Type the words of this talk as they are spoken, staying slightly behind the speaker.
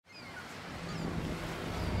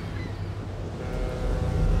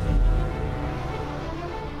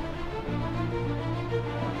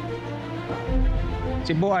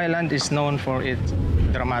Cebu Island is known for its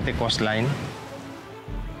dramatic coastline,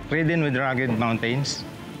 ridden with rugged mountains,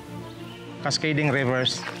 cascading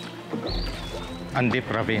rivers, and deep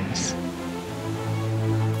ravines.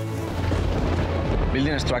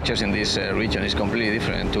 Building structures in this region is completely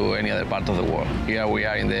different to any other part of the world. Here we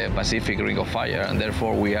are in the Pacific Ring of Fire, and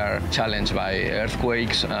therefore we are challenged by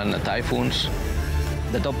earthquakes and typhoons.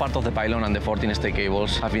 The top part of the pylon and the 14-stay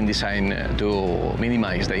cables have been designed to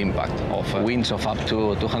minimize the impact of winds of up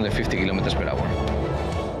to 250 kilometers per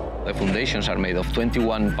hour. The foundations are made of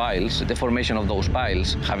 21 piles. The formation of those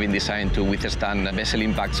piles have been designed to withstand vessel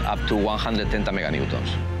impacts up to 110 meganewtons.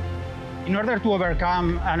 In order to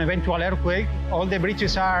overcome an eventual earthquake, all the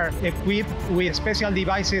bridges are equipped with special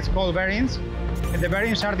devices called bearings. The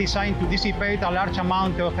bearings are designed to dissipate a large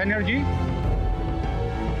amount of energy.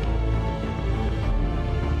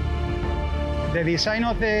 The design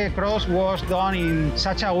of the cross was done in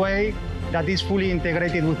such a way that is fully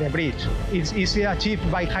integrated with the bridge. It's easily achieved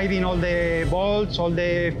by hiding all the bolts, all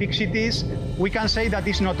the fixities. We can say that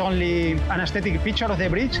it's not only an aesthetic feature of the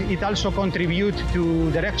bridge, it also contributes to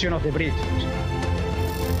the direction of the bridge.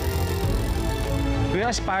 We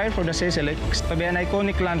aspire for the CCLEX to be an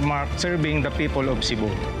iconic landmark serving the people of Cebu,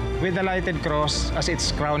 with the lighted cross as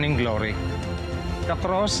its crowning glory. The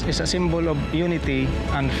cross is a symbol of unity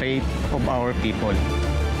and faith of our people.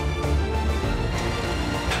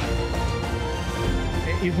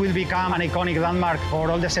 It will become an iconic landmark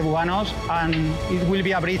for all the Cebuanos, and it will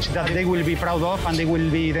be a bridge that they will be proud of and they will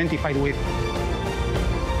be identified with.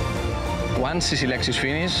 Once CCLEX is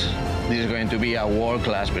finished, this is going to be a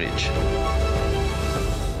world-class bridge.